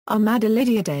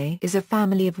Armadillidiidae is a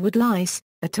family of woodlice,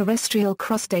 a terrestrial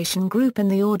crustacean group in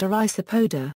the order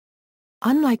Isopoda.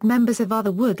 Unlike members of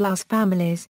other woodlouse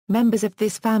families, members of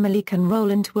this family can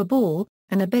roll into a ball,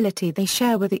 an ability they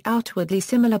share with the outwardly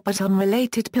similar but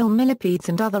unrelated pill millipedes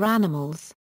and other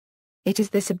animals. It is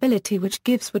this ability which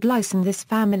gives woodlice in this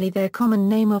family their common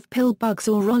name of pill bugs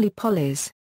or roly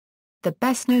polies. The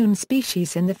best-known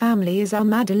species in the family is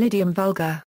Armadillidium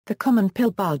vulgare, the common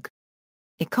pill bug.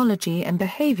 Ecology and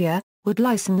behavior: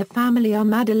 woodlice in the family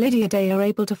Armadillidiidae are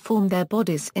able to form their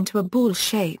bodies into a ball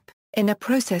shape, in a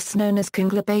process known as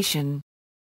conglobation.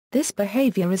 This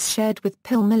behavior is shared with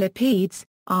pill millipedes,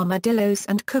 armadillos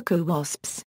and cuckoo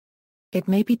wasps. It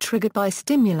may be triggered by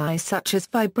stimuli such as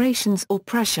vibrations or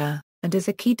pressure, and is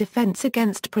a key defense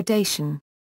against predation.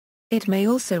 It may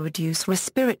also reduce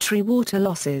respiratory water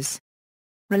losses.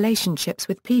 Relationships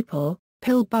with people: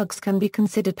 pill bugs can be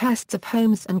considered pests of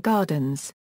homes and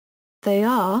gardens. They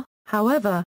are,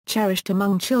 however, cherished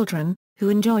among children, who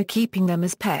enjoy keeping them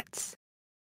as pets.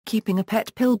 Keeping a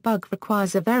pet pill bug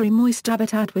requires a very moist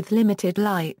habitat with limited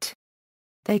light.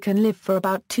 They can live for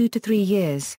about 2 to 3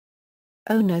 years.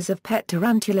 Owners of pet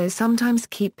tarantulas sometimes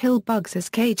keep pill bugs as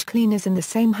cage cleaners in the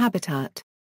same habitat.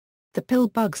 The pill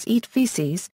bugs eat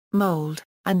feces, mold,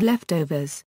 and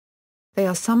leftovers. They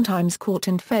are sometimes caught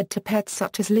and fed to pets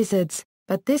such as lizards,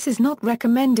 but this is not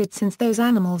recommended since those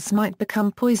animals might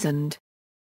become poisoned.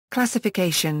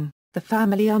 Classification: the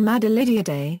family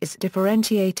Armadillidiidae is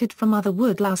differentiated from other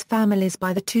woodlouse families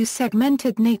by the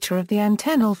two-segmented nature of the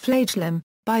antennal flagellum,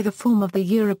 by the form of the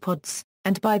uropods,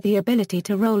 and by the ability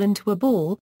to roll into a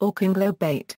ball, or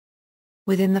conglobate.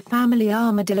 Within the family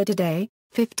Armadillidiidae,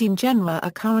 15 genera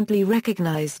are currently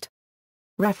recognized.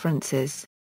 References: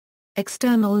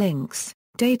 External links: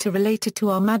 data related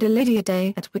to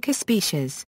Armadillidiidae at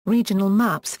Wikispecies. Regional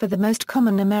maps for the most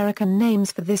common American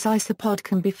names for this isopod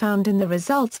can be found in the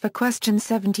results for question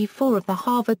 74 of the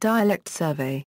Harvard Dialect Survey.